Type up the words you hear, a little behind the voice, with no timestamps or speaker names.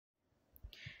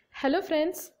Hello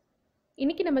friends,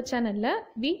 இன்றைக்கி நம்ம சேனலில்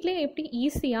வீட்டிலே எப்படி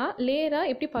ஈஸியாக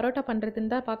லேயராக எப்படி பரோட்டா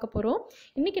பண்ணுறதுன்னு தான் பார்க்க போகிறோம்.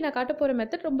 இன்றைக்கி நான் காட்ட போகிற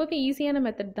மெத்தட் ரொம்பவே ஈஸியான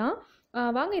மெத்தட் தான்.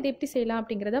 வாங்க இதை எப்படி செய்யலாம்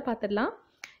அப்படிங்கிறத பார்த்துடலாம்.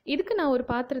 இதுக்கு நான் ஒரு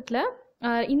பாத்திரத்தில்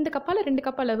இந்த கப்பால் 2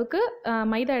 கப் அளவுக்கு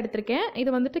மைதா எடுத்திருக்கேன்.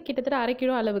 இது வந்துட்டு கிட்டத்தட்ட 1/2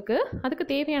 கிலோ அளவுக்கு.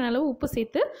 அதுக்கு தேவையான அளவு உப்பு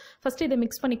சேர்த்து ஃபஸ்ட்டு இதை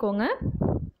மிக்ஸ் பண்ணிக்கோங்க.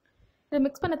 இதை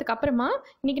மிக்ஸ் பண்ணதுக்கு அப்புறமா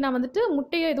இன்றைக்கி நான் வந்துட்டு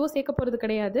முட்டையோ எதுவும் சேர்க்க போகிறது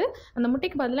கிடையாது. அந்த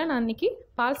முட்டைக்கு பதிலாக நான் இன்றைக்கி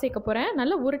பால் சேர்க்க போகிறேன்.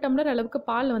 நல்ல 1 டம்ளர் அளவுக்கு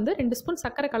பால் வந்து 2 ஸ்பூன்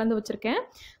சர்க்கரை கலந்து வச்சுருக்கேன்.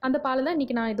 அந்த பால் தான்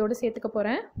இன்றைக்கி நான் இதோடு சேர்த்துக்க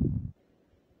போகிறேன்.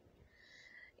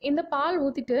 இந்த பால்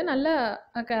ஊற்றிட்டு நல்லா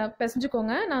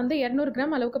பிசைஞ்சுக்கோங்க. நான் வந்து 200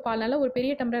 கிராம் அளவுக்கு பால், நல்லா ஒரு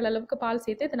பெரிய டம்ளர் அளவுக்கு பால்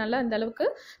சேர்த்து இது நல்லா இந்த அளவுக்கு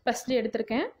பிசைஞ்சு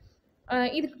எடுத்திருக்கேன்.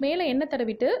 இதுக்கு மேலே எண்ணெய்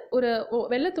தடவிட்டு ஒரு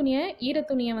வெள்ளை துணியை, ஈர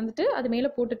துணியை வந்துட்டு அது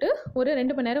மேலே போட்டுட்டு ஒரு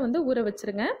 2 மணி நேரம் வந்து ஊற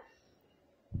வச்சுருங்க.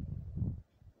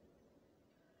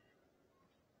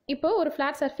 இப்போ ஒரு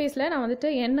ஃப்ளாட் சர்ஃபேஸில் நான் வந்துட்டு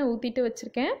எண்ணெய் ஊற்றிட்டு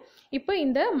வச்சுருக்கேன். இப்போ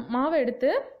இந்த மாவை எடுத்து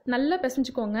நல்லா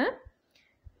பிசைஞ்சுக்கோங்க.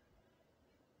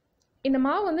 இந்த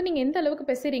மாவு வந்து நீங்கள் எந்த அளவுக்கு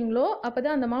பிசைறீங்களோ அப்போ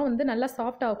தான் அந்த மாவு வந்து நல்லா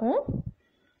சாஃப்ட் ஆகும்.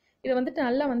 இதை வந்துட்டு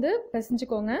நல்லா வந்து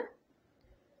பிசைஞ்சுக்கோங்க.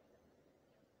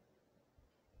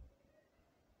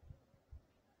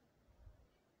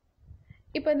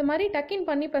 இப்போ இந்த மாதிரி டக்கின்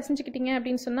பண்ணி பிசைஞ்சிக்கிட்டீங்க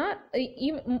அப்படின்னு சொன்னால்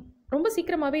ரொம்ப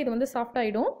சீக்கிரமாகவே இது வந்து சாஃப்ட்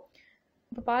ஆகிடும்.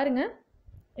 இப்போ பாருங்கள்,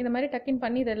 இந்த மாதிரி டக்கின்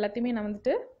பண்ணி இது எல்லாத்தையுமே நான்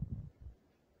வந்துட்டு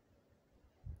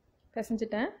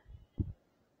பிசைஞ்சிட்டேன்.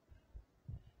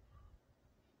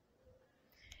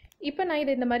 இப்போ நான்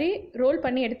இதை இந்த மாதிரி ரோல்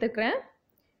பண்ணி எடுத்துக்கிறேன்.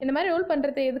 இந்த மாதிரி ரோல்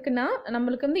பண்ணுறது எதுக்குன்னா,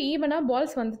 நம்மளுக்கு வந்து ஈவனாக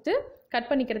பால்ஸ் வந்துட்டு கட்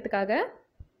பண்ணிக்கிறதுக்காக.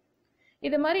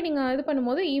 இது மாதிரி நீங்கள் இது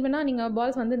பண்ணும்போது ஈவனாக நீங்கள்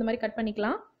பால்ஸ் வந்து இந்த மாதிரி கட்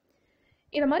பண்ணிக்கலாம்.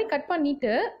 இதை மாதிரி கட்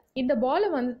பண்ணிவிட்டு இந்த பாலை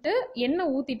வந்துட்டு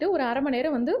எண்ணெய் ஊற்றிட்டு ஒரு 1/2 மணி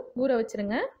நேரம் வந்து ஊற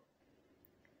வச்சுருங்க.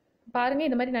 பாருங்கள்,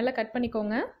 இந்த மாதிரி நல்லா கட்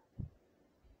பண்ணிக்கோங்க.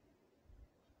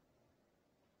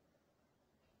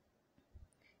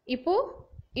 இப்போது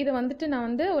இதை வந்துட்டு நான்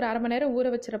வந்து ஒரு 1/2 மணி நேரம் ஊற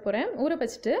வச்சிட போகிறேன். ஊற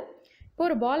வச்சுட்டு இப்போ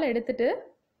ஒரு பாலை எடுத்துட்டு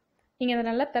நீங்கள் அதை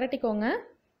நல்லா திரட்டிக்கோங்க.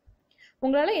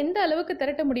 உங்களால் எந்த அளவுக்கு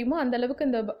திரட்ட முடியுமோ அந்த அளவுக்கு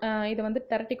இதை வந்து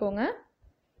திரட்டிக்கோங்க.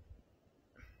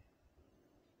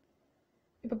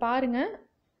 இப்போ பாருங்கள்,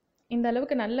 இந்த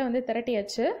அளவுக்கு நல்லா வந்து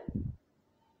திரட்டியாச்சு.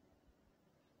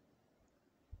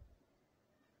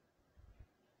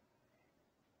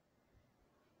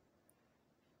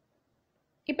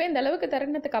 இப்போ இந்த அளவுக்கு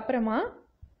திரட்டினதுக்கு அப்புறமா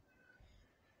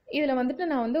இதில் வந்துட்டு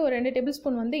நான் வந்து ஒரு 2 டேபிள்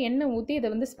ஸ்பூன் வந்து எண்ணெய் ஊற்றி இதை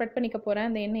வந்து ஸ்ப்ரெட் பண்ணிக்க போகிறேன்.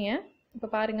 அந்த எண்ணெயை இப்போ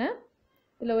பாருங்கள்,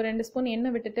 இதில் ஒரு 2 ஸ்பூன்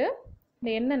எண்ணெய் விட்டுட்டு இந்த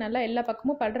எண்ணெய் நல்லா எல்லா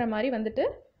பக்கமும் படுற மாதிரி வந்துட்டு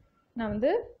நான்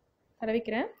வந்து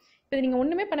தடவிக்கிறேன். இது நீங்கள்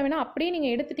ஒன்றுமே பண்ண வேணாம், அப்படியே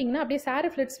நீங்கள் எடுத்துட்டிங்கன்னா அப்படியே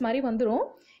சாரி ஃப்ளிட்ஸ் மாதிரி வந்துடும்.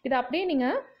 இதை அப்படியே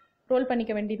நீங்கள் ரோல்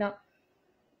பண்ணிக்க வேண்டிதான்.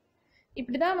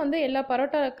 இப்படி தான் வந்து எல்லா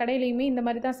பரோட்டா கடையிலையுமே இந்த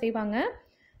மாதிரி தான் செய்வாங்க.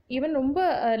 ஈவன் ரொம்ப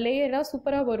லேயராக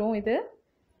சூப்பராக வரும் இது.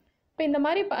 இப்போ இந்த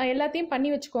மாதிரி எல்லாத்தையும் பண்ணி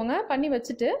வச்சுக்கோங்க. பண்ணி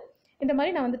வச்சுட்டு இந்த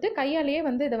மாதிரி நான் வந்துட்டு கையாலேயே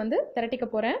வந்து இதை வந்து திரட்டிக்க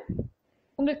போகிறேன்.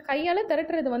 உங்களுக்கு கையால்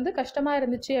திரட்டுறது வந்து கஷ்டமாக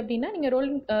இருந்துச்சு அப்படின்னா நீங்கள்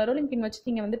ரோலிங் பின் வச்சு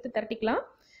நீங்கள் வந்துட்டு திரட்டிக்கலாம்.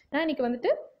 நான் இன்றைக்கி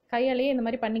வந்துட்டு கையாலேயே இந்த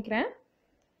மாதிரி பண்ணிக்கிறேன்.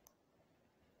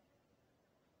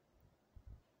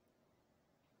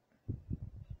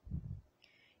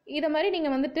 இதை மாதிரி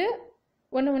நீங்கள் வந்துட்டு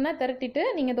ஒன்று ஒன்றா திரட்டிட்டு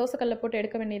நீங்கள் தோசைக்கல்லில் போட்டு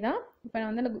எடுக்க வேண்டியதான். இப்போ நான்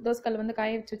வந்து அந்த தோசைக்கல் வந்து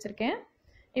காய வச்சு வச்சுருக்கேன்.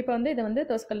 இப்போ வந்து இதை வந்து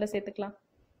தோசைக்கல்லில் சேர்த்துக்கலாம்.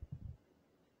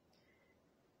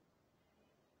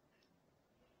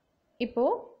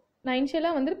 இப்போது நான்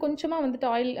இனிஷியலாக வந்து கொஞ்சமாக வந்துட்டு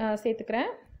ஆயில் சேர்த்துக்கிறேன்.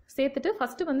 சேர்த்துட்டு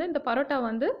ஃபஸ்ட்டு வந்து இந்த பரோட்டா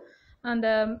வந்து அந்த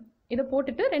இதை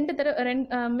போட்டுட்டு 2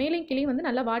 மேலையும் கிளியும் வந்து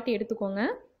நல்லா வாட்டி எடுத்துக்கோங்க.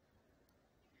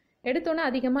 எடுத்தோன்னே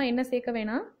அதிகமாக எண்ணெய் சேர்க்க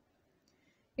வேணாம்.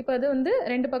 இப்போ அது வந்து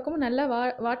 2 பக்கமும் நல்லா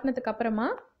வாட்டினதுக்கு அப்புறமா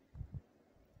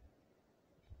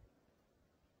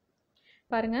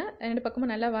பாருங்கள், 2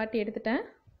 பக்கமும் நல்லா வாட்டி எடுத்துட்டேன்.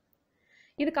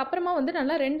 இதுக்கப்புறமா வந்து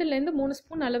நல்லா 2லேருந்து 3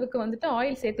 ஸ்பூன் அளவுக்கு வந்துட்டு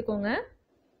ஆயில் சேர்த்துக்கோங்க.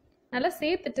 நல்லா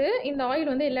சேர்த்துட்டு இந்த ஆயில்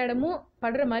வந்து எல்லா இடமும்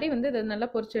படுற மாதிரி வந்து இதை நல்லா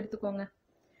பொரிச்சு எடுத்துக்கோங்க.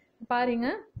 பாருங்க,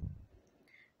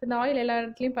 இந்த ஆயில் எல்லா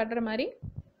இடத்துலையும் படுற மாதிரி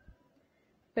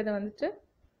இப்போ இதை வந்துட்டு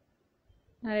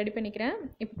நான் ரெடி பண்ணிக்கிறேன்.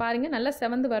 இப்போ பாருங்கள், நல்லா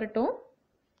செவந்து வரட்டும்.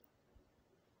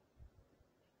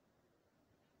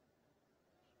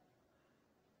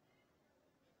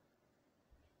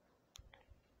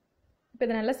 இப்போ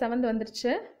இது நல்லா செவந்து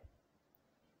வந்துருச்சு.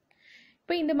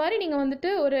 இப்போ இந்த மாதிரி நீங்கள் வந்துட்டு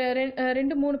ஒரு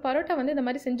 2-3 பரோட்டா வந்து இந்த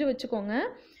மாதிரி செஞ்சு வச்சுக்கோங்க.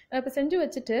 இப்போ செஞ்சு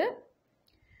வச்சுட்டு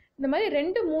இந்த மாதிரி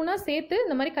 2-3 சேர்த்து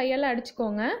இந்த மாதிரி கையால்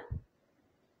அடிச்சுக்கோங்க.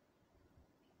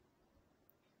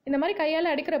 இந்த மாதிரி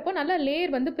கையால் அடிக்கிறப்போ நல்லா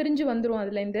லேயர் வந்து பிரிஞ்சு வந்துடும்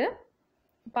அதுலேருந்து.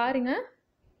 பாருங்கள்,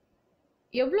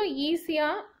 எவ்வளோ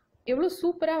ஈஸியாக எவ்வளோ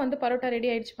சூப்பராக வந்து பரோட்டா ரெடி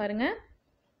ஆகிடுச்சு பாருங்கள்.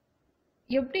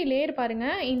 எப்படி லேயர்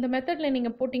பாருங்கள். இந்த மெத்தடில்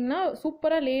நீங்கள் போட்டிங்கன்னா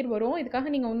சூப்பராக லேயர் வரும். இதுக்காக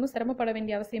நீங்கள் ஒன்றும் சிரமப்பட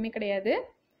வேண்டிய அவசியமே கிடையாது.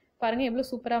 பாருங்கள் எவ்வளோ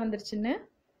சூப்பராக வந்துருச்சுன்னு.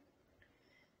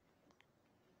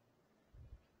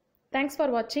 தேங்க்ஸ்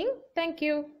ஃபார் வாட்சிங்.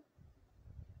 தேங்க்யூ.